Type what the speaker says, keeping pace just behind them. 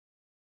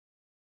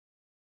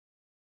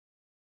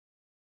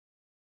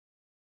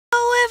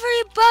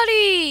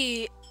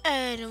everybody,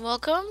 and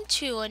welcome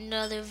to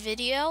another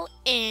video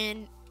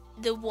in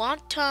the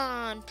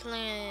Wonton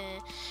plan.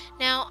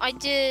 Now, I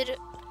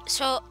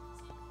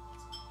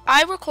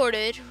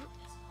recorded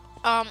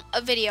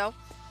a video,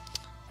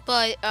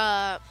 but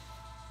I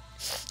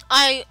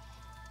I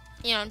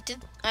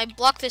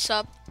blocked this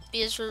up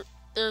because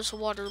there's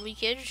water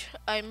leakage.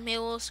 I made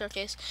a little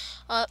staircase,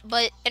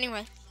 but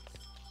anyway,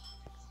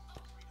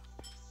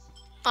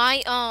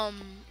 I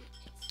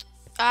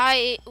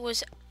I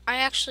was I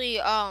actually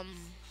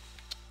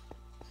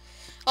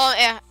Oh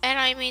yeah, and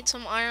I made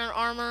some iron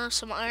armor,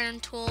 some iron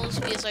tools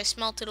because I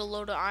smelted a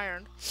load of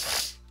iron.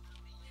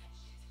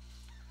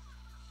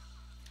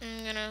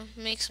 I'm gonna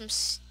make some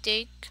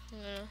steak. I'm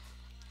gonna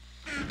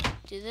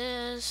do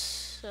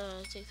this.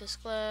 Take this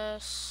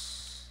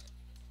glass.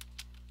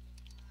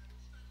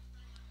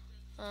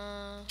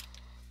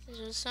 Is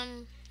there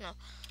some? No,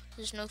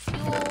 there's no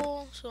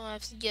fuel, so I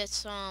have to get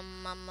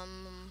some.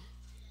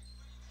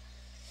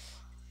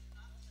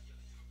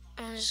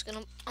 I'm just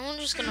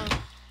gonna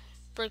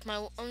break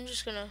my. I'm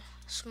just gonna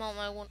smelt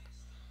my one.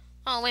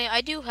 Oh wait,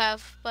 I do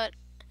have, but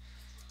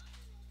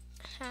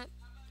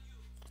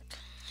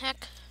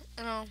heck,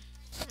 no,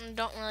 I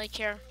don't really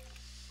care.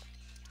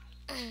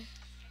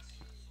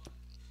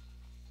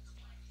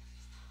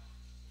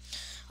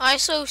 I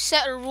also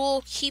set a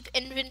rule: keep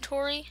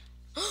inventory.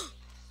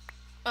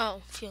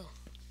 Oh, phew.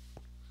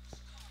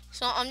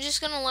 So I'm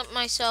just gonna let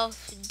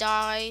myself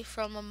die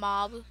from a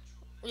mob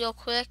real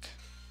quick.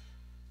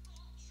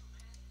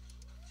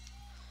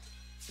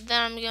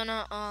 Then I'm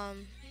gonna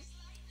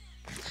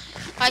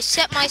I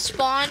set my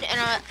spawn, and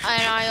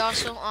I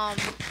also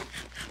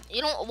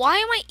you know, why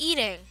am I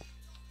eating?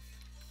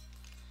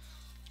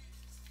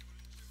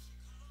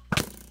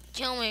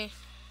 Kill me.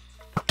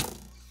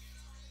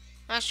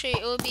 Actually,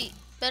 it would be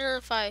better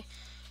if I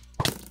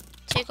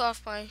take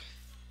off my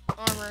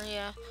armor,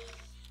 yeah.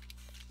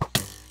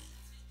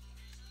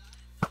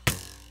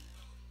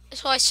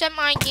 So I set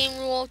my game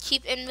rule,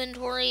 keep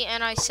inventory,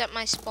 and I set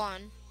my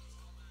spawn.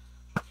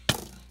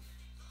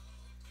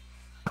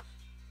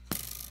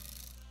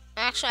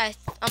 Actually,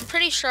 I'm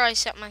pretty sure I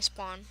set my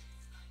spawn.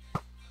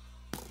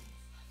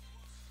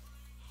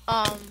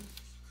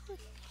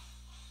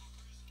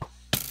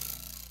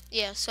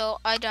 Yeah, so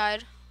I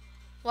died.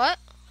 What?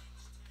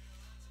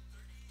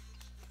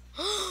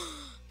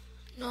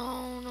 No.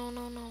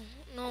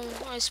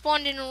 I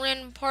spawned in a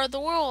random part of the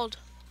world.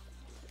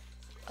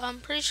 I'm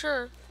pretty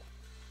sure.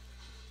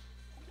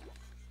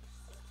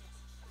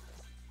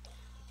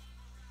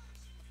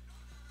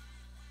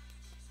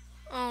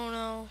 Oh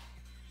no.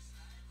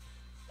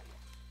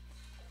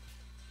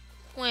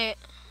 Wait.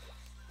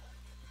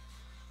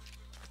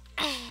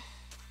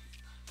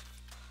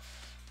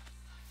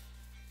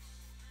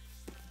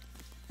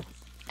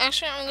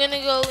 Actually, I'm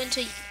gonna go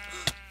into.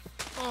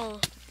 Oh.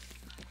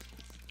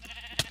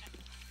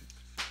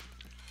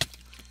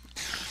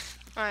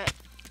 Alright.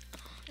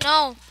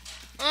 No.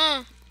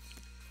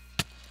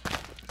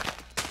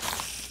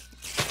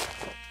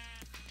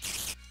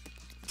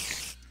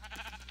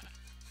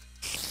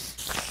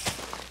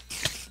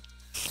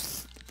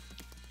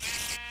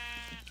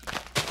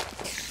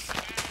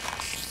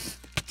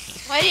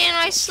 Why didn't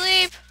I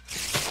sleep?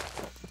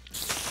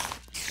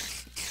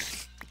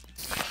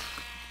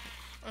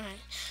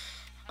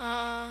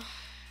 Alright.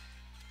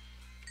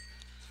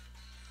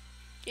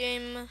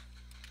 Game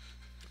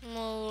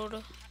mode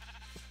 1.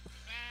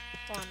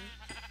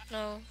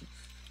 No.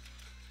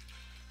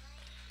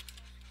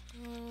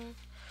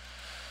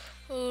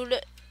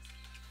 Mode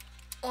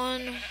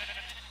 1.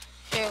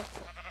 2.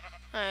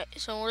 Alright,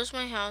 so where's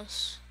my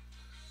house?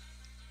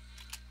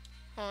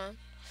 Hold on.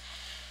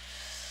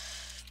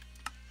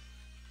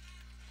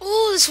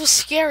 Ooh, this was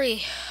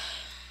scary.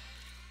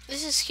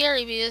 This is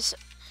scary because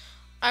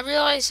I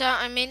realized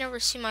that I may never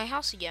see my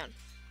house again.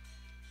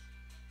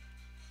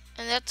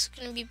 And that's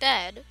gonna be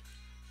bad.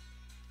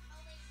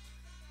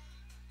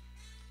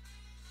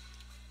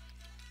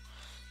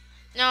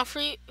 Now,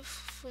 for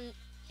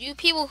you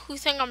people who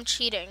think I'm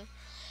cheating.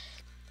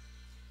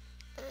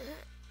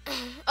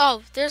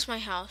 Oh, there's my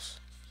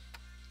house.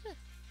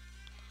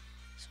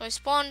 So I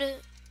spawned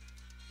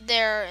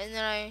there, and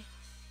then I...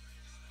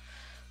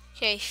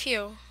 Okay,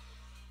 phew.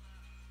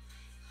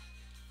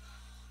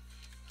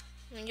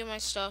 Let me get my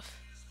stuff.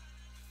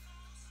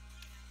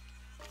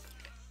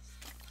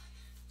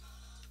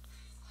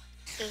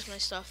 There's my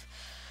stuff.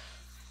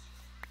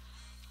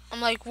 I'm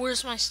like,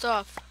 where's my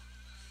stuff?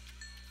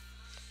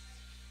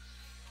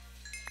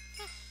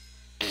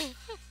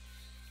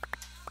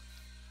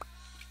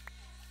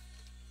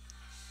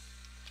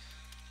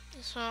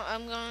 So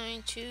I'm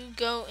going to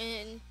go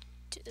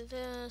into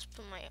this,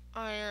 put my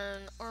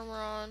iron armor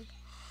on,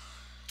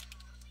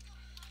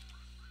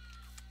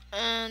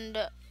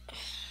 and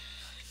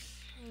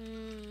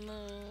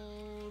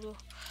mode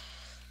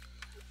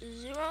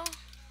 0.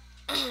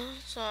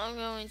 So I'm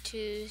going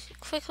to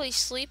quickly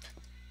sleep,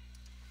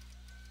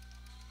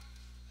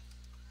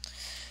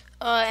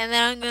 and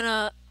then I'm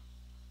gonna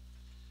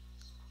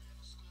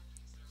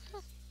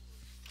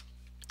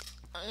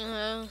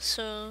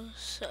So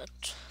set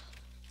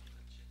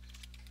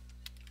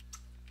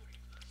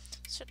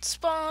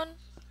spawn.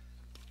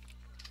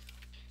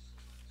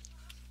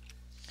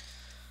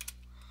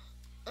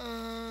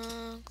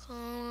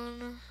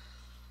 Clone.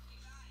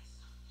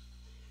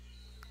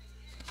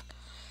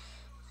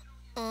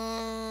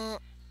 Uh,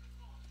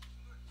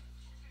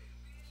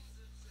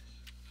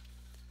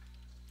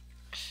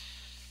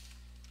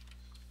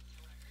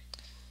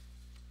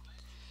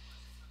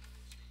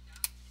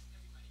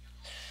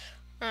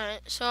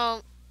 Alright,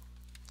 so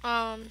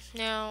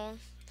now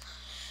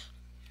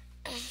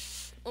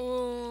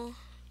we'll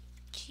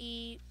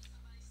keep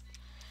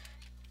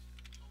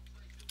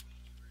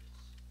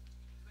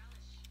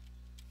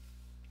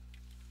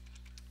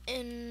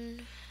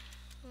in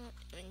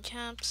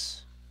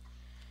caps.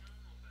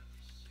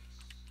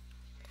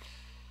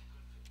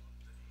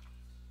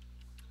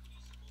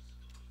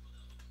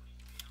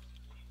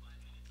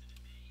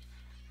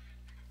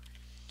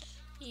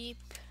 Keep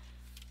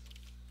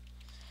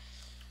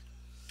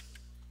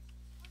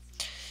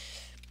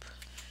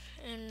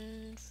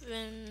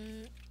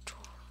inventory.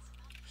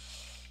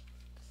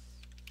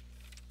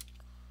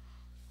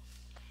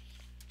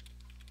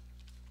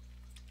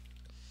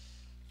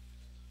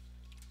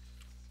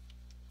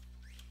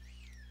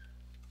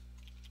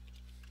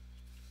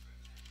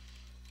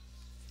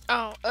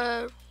 Oh,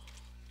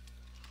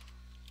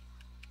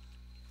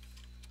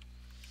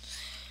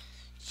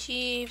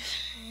 keep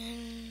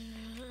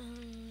inventory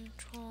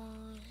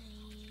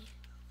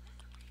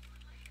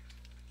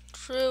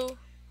true.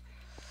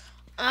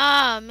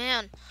 Ah,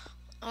 man.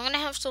 I'm gonna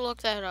have to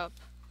look that up.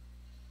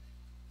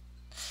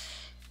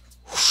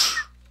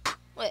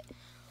 Wait.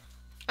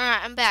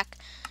 Alright, I'm back.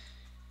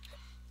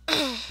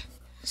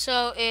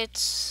 So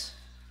it's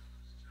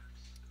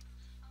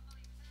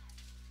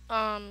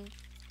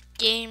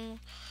game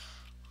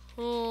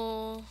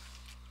rule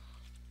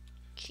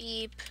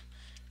keep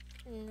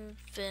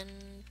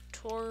inventory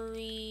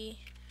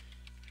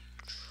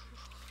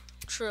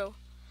true.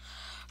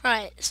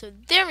 Alright, so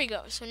there we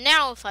go. So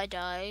now if I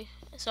die,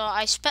 so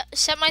I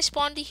set my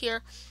spawn to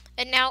here,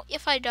 and now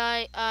if I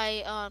die,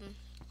 I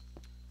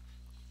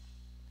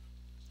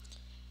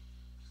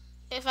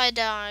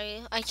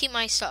keep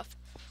my stuff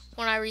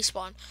when I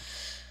respawn.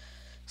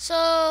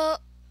 So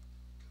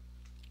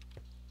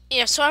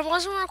yeah, so I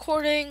wasn't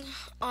recording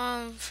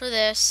for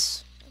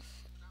this.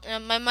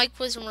 My mic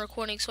wasn't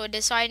recording, so I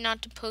decided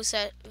not to post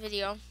that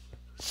video.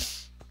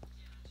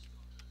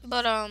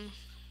 But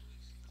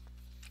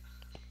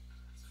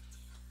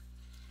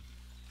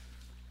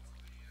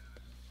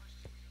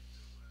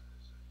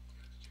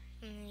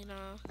you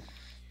know,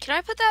 can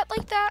I put that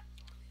like that?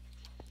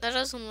 That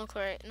doesn't look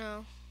right.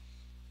 No.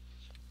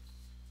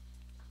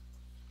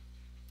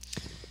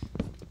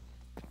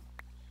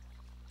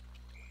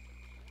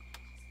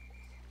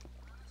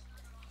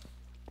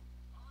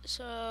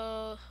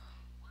 So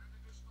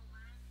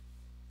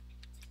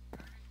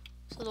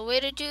the way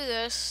to do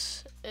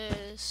this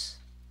is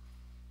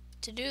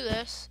to do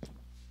this.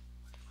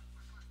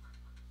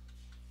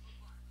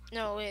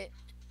 No, wait.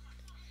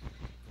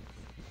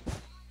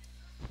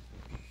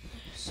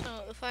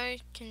 So if I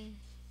can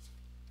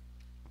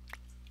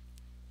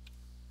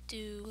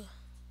do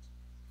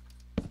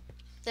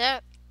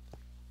that,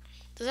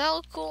 does that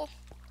look cool?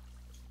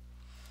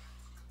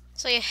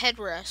 It's like a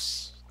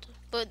headrest.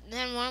 But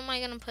then what am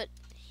I gonna put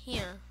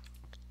here?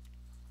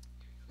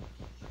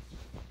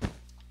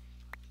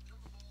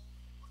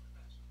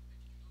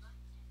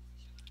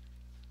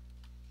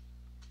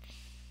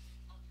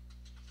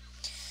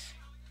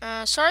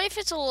 Sorry if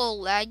it's a little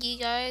laggy,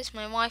 guys.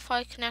 My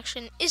Wi-Fi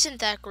connection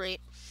isn't that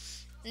great.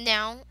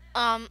 Now,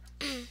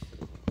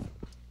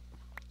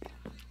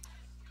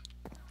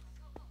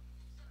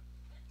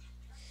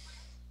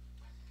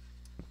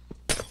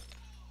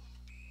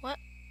 what?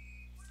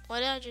 What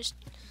did I just?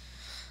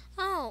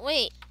 Oh,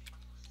 wait.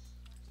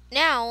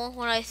 Now,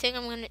 what I think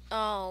I'm gonna,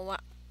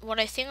 what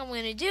I think I'm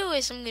gonna do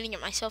is I'm gonna get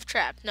myself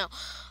trapped. No,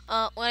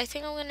 what I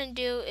think I'm gonna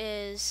do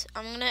is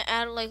I'm gonna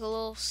add like a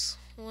little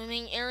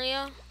swimming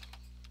area.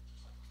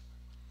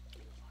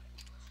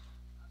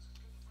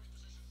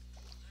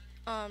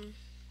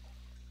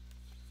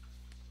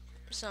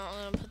 So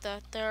I'm gonna put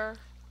that there,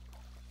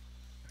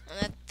 and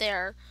that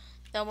there.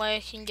 That way I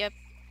can get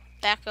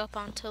back up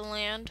onto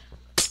land.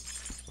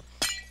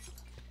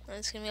 And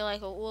it's gonna be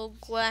like a little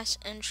glass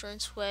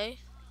entrance way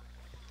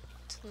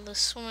to the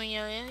swimming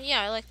area.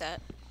 Yeah, I like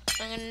that.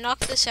 I'm gonna knock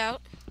this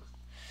out.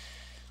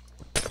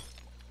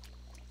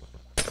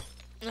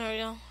 There we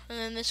go. And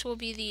then this will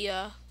be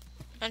the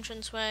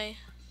entrance way.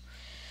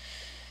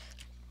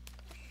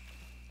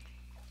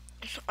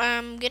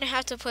 I'm gonna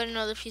have to put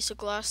another piece of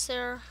glass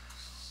there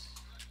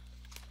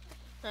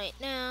right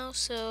now,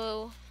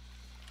 so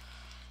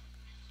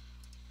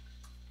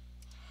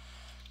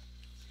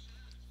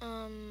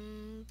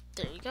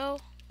there you go.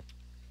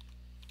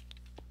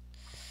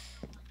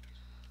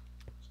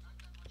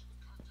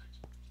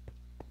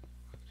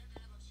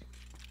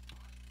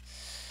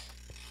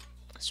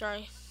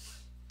 Sorry.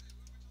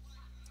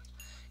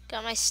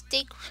 Got my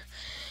steak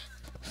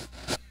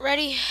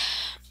ready.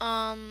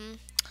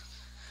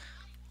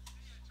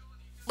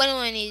 what do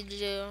I need to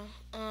do?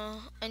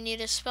 I need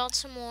to spelt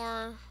some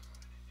more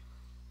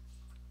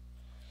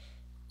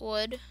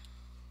wood.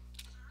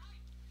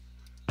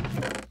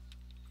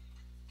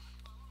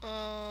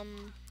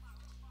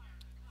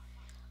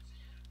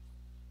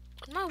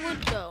 Where'd my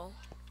wood go?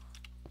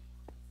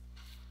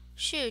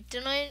 Shoot,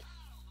 didn't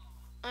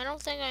I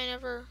don't think I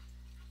never...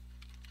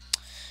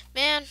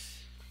 Man,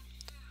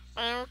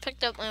 I never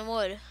picked up my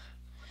wood.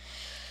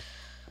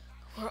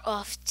 We're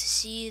off to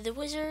see the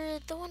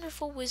wizard, the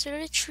wonderful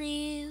wizard of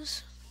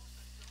trees.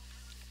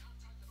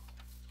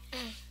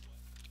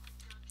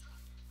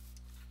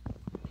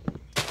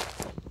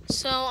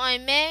 So I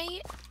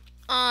may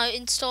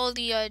install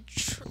the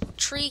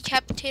tree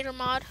capitator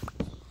mod.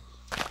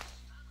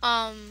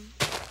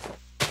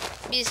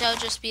 Because that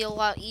would just be a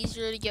lot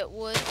easier to get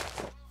wood.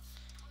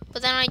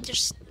 But then I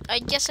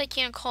guess I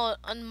can't call it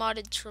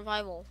unmodded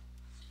survival,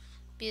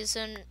 because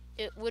then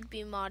it would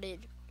be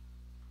modded.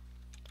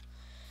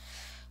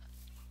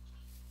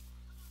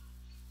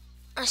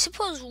 I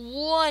suppose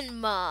one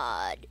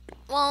mod,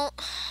 well,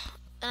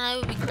 and I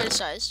would be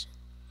criticized.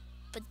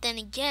 But then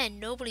again,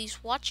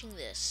 nobody's watching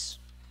this.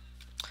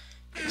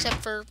 Except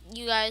for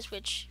you guys,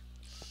 which,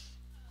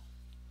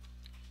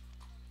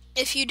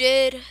 if you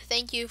did,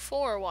 thank you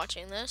for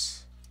watching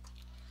this.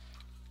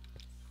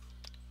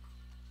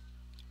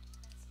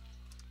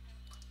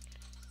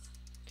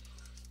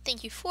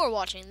 Thank you for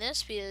watching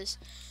this, because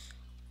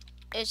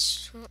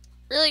it's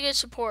really good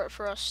support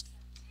for us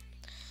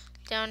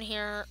down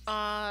here.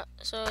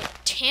 So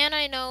Tan,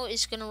 I know,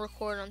 is gonna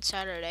record on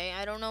Saturday.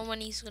 I don't know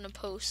when he's gonna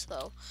post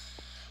though.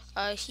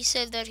 He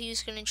said that he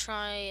was gonna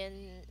try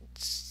and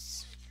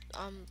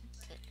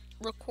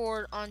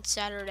record on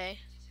Saturday.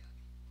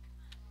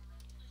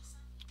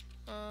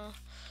 How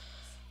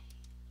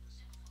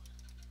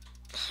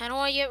do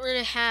I get rid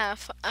of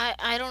half?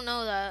 I don't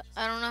know that.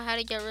 I don't know how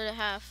to get rid of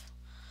half.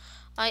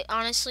 I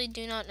honestly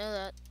do not know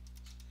that.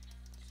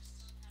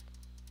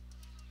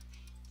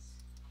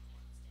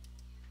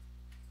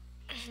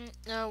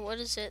 No, what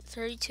is it?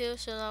 32,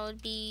 so that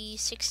would be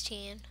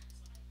 16.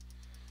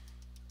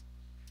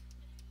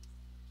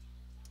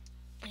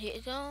 Here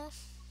you go.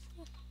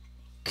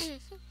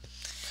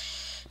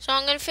 So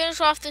I'm gonna finish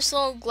off this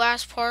little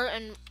glass part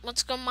and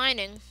let's go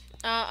mining.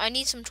 I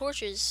need some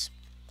torches.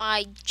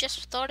 I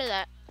just thought of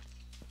that.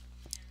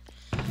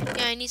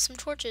 Yeah, I need some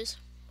torches.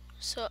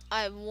 So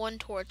I have one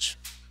torch.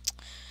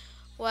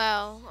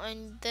 Wow, I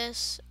need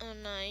this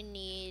and I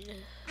need...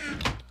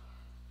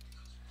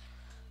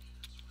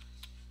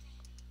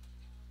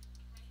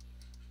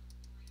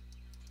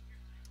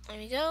 There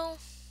we go.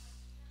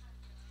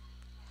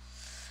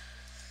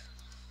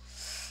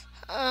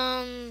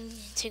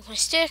 Take my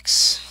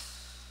sticks.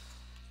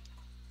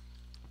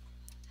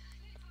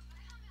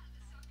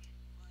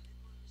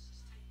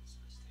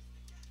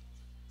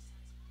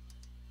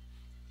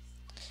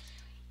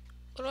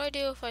 What do I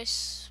do if I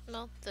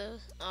smelt the...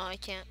 Oh, I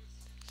can't.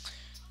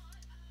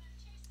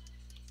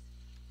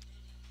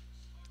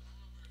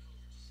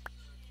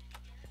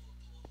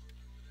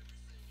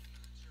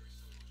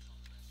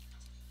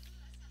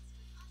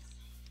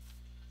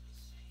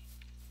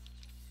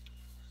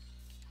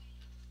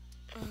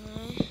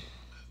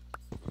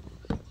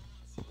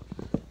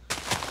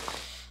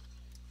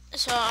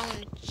 So I'm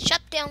gonna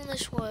chop down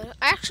this wood.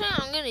 Actually,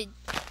 I'm gonna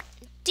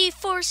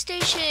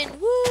deforestation.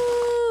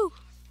 Woo!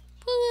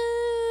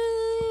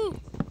 Woo!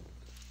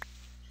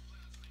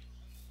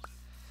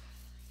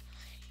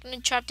 I'm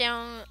gonna chop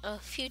down a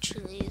few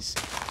trees.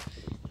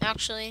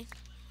 Actually,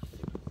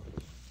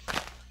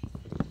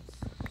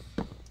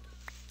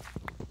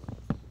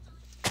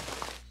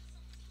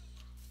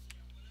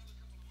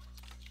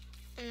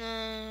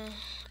 and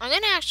I'm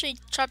gonna actually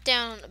chop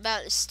down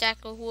about a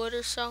stack of wood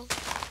or so.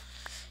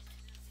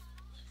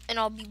 And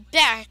I'll be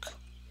back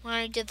when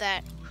I did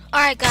that.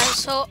 Alright guys,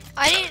 so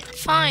I didn't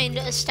find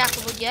a stack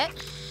of wood yet.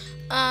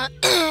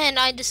 And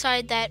I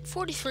decided that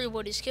 43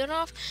 wood is good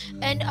enough.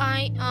 And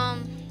I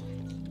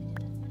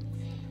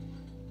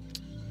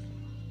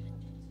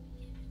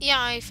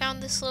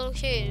found this little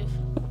cave.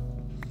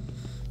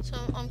 So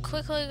I'm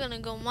quickly gonna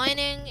go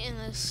mining in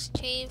this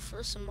cave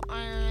for some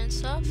iron and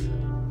stuff.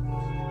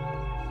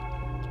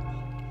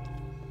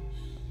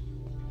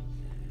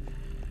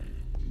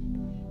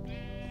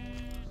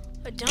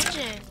 A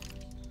dungeon.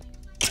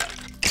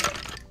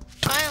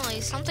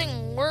 Finally,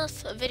 something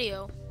worth a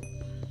video.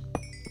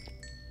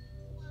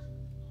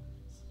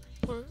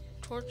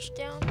 Torch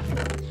down.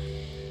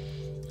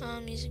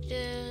 Music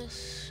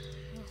disc.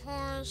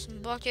 Horse,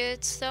 some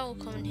buckets. That will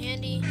come in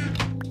handy.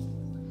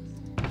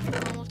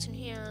 What's in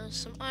here?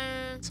 Some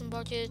iron, some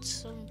buckets,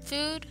 some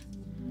food.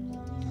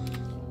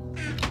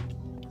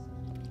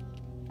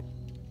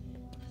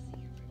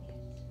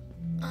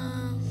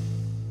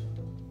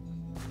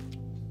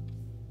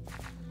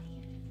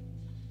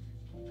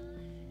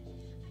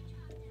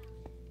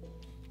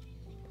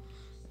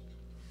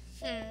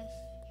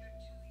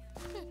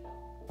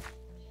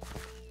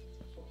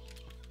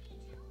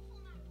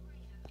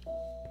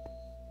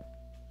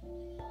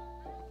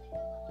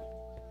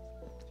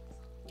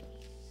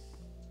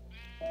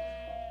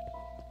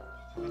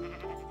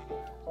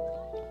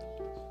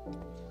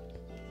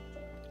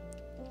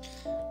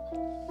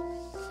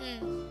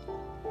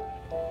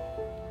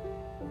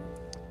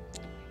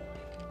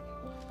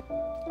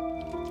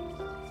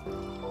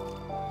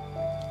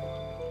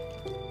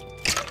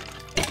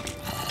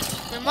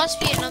 There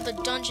must be another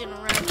dungeon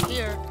around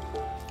here.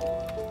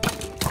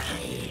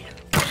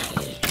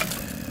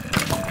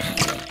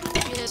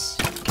 Yes.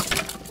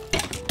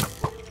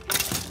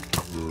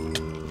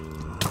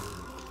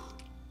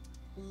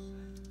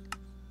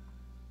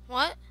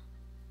 What?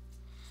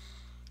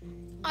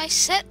 I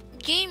set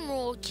game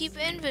rule, keep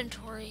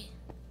inventory.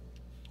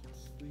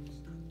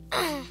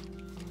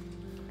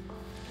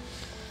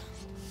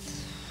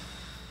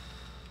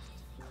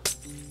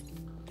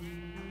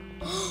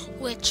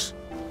 Which?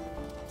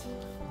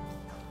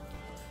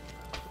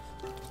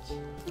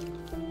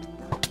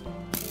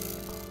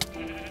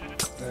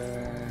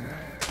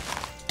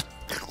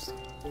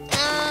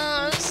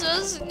 I'm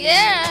so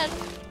scared.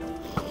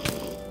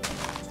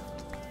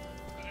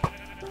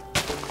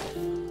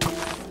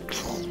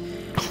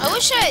 I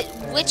wish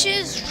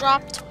witches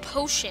dropped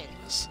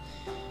potions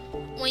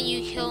when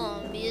you kill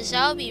them, because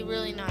that would be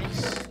really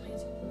nice.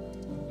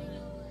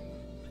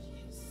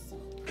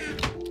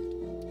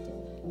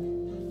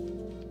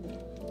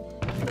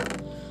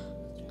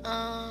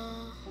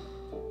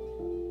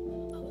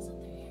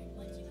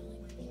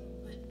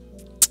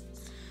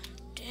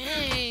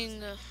 Dang.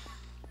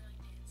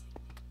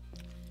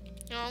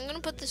 No, I'm gonna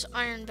put this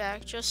iron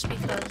back just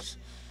because.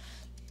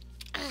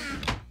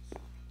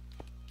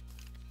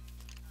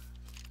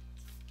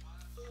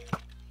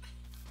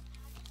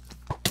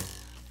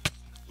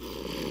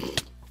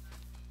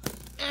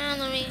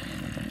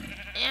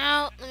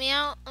 Let me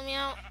out.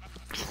 Yeah.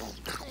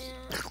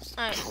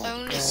 Alright,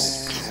 I'm gonna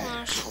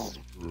slash.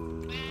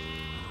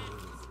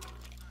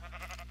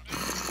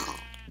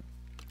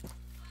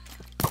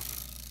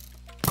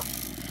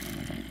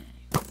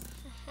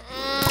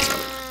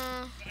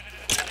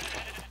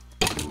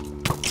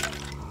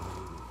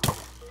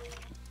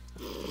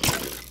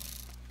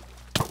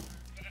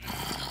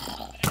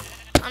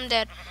 I'm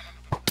dead.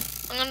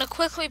 I'm gonna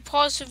quickly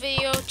pause the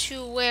video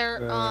to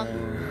where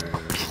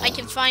I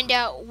can find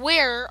out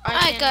where I can.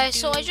 Alright guys,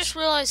 so I just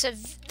realized that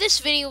this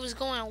video was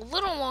going a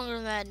little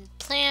longer than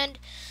planned.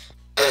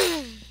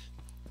 And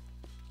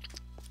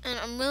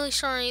I'm really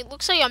sorry. It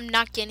looks like I'm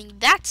not getting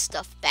that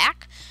stuff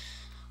back.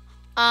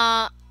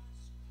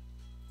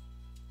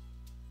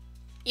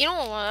 You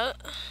know what?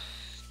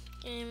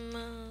 Game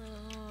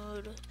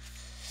mode.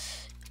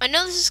 I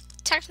know this is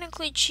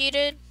technically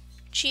cheating.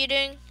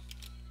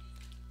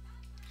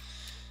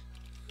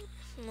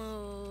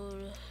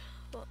 Mode.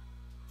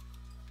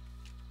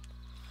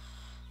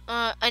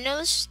 I know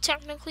this is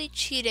technically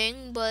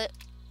cheating, but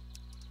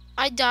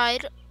I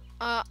died.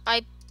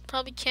 I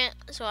probably can't.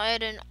 So I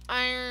had an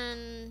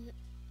iron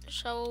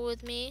shovel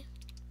with me,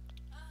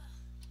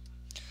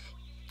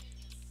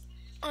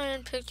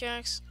 iron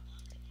pickaxe,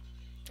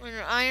 and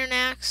an iron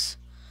axe.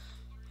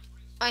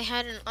 I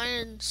had an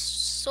iron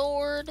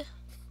sword.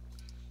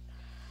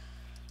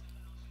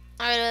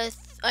 I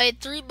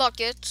had 3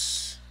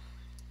 buckets.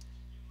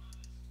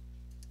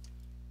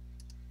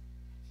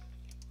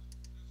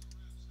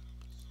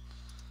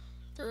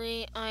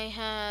 I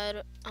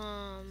had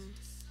iron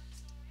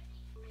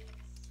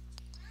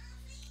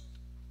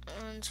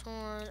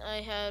sword. I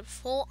had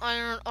full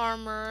iron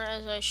armor,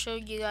 as I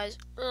showed you guys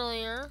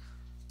earlier.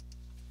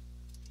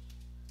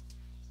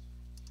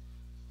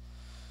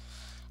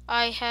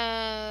 I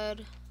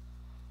had a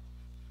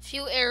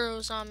few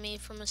arrows on me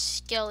from a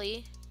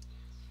skelly.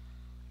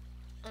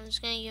 I'm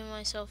just gonna give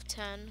myself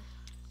 10.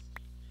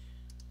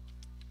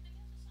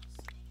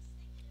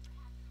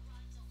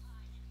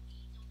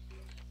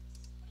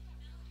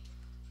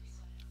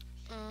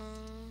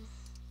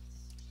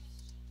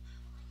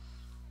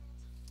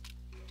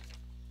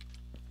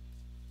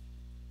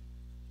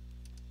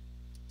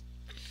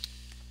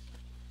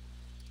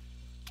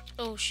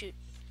 Oh shoot.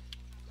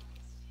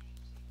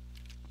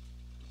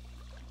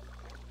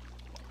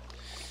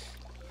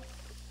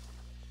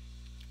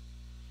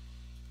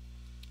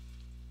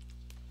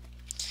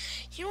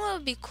 You know what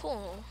would be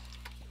cool?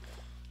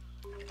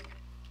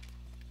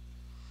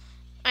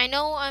 I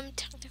know I'm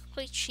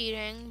technically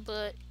cheating,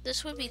 but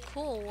this would be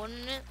cool,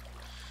 wouldn't it?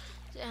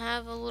 To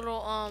have a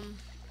little I'm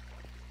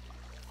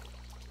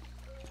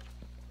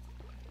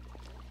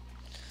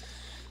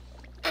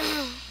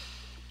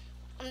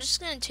just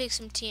gonna take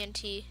some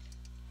TNT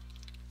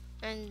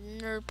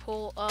and nerd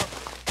pull up.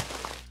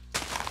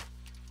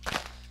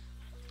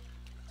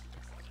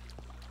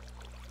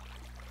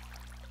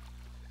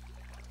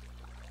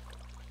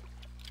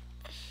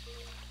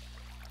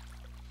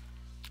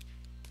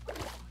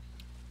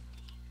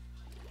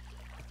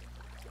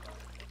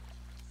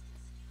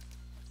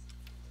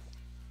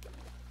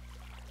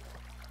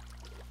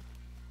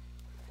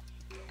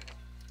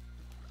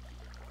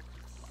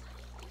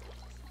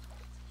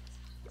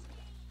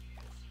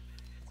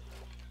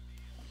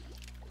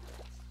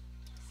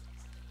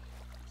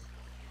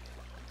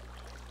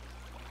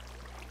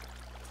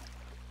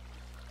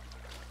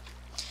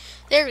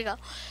 There we go.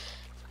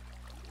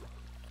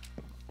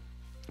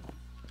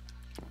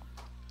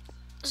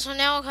 So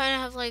now I kind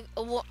of have like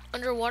a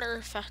underwater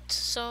effect.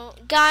 So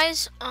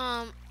guys,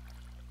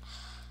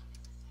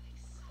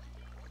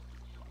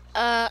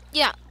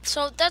 Yeah,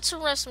 so that's the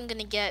rest I'm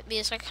gonna get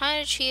because I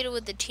kind of cheated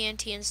with the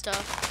TNT and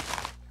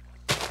stuff.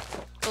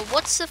 But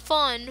what's the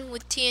fun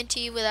with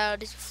TNT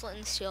without flint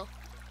and steel?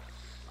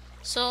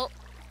 So,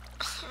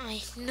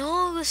 I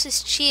know this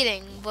is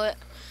cheating, but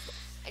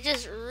I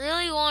just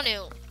really want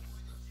to.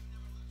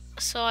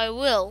 So I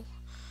will.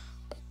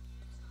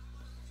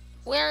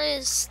 Where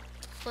is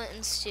flint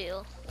and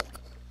steel?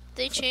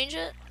 They change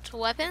it to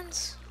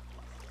weapons?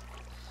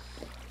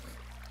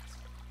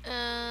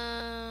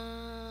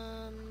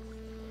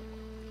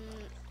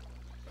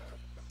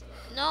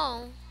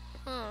 No.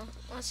 Huh.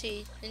 Let's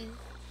see.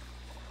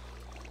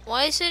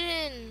 Why is it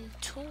in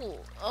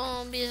tool?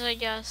 Because I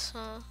guess,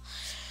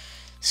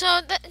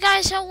 So,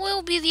 guys, that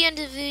will be the end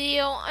of the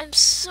video. I'm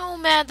so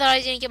mad that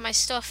I didn't get my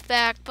stuff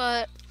back,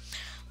 but,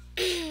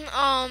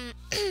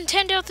 to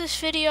end out this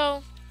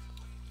video,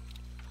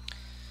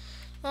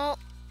 well,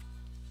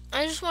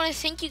 I just want to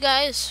thank you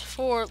guys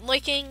for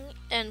liking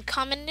and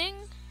commenting,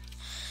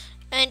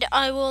 and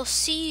I will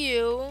see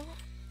you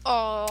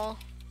all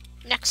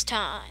next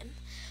time.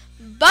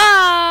 Bye!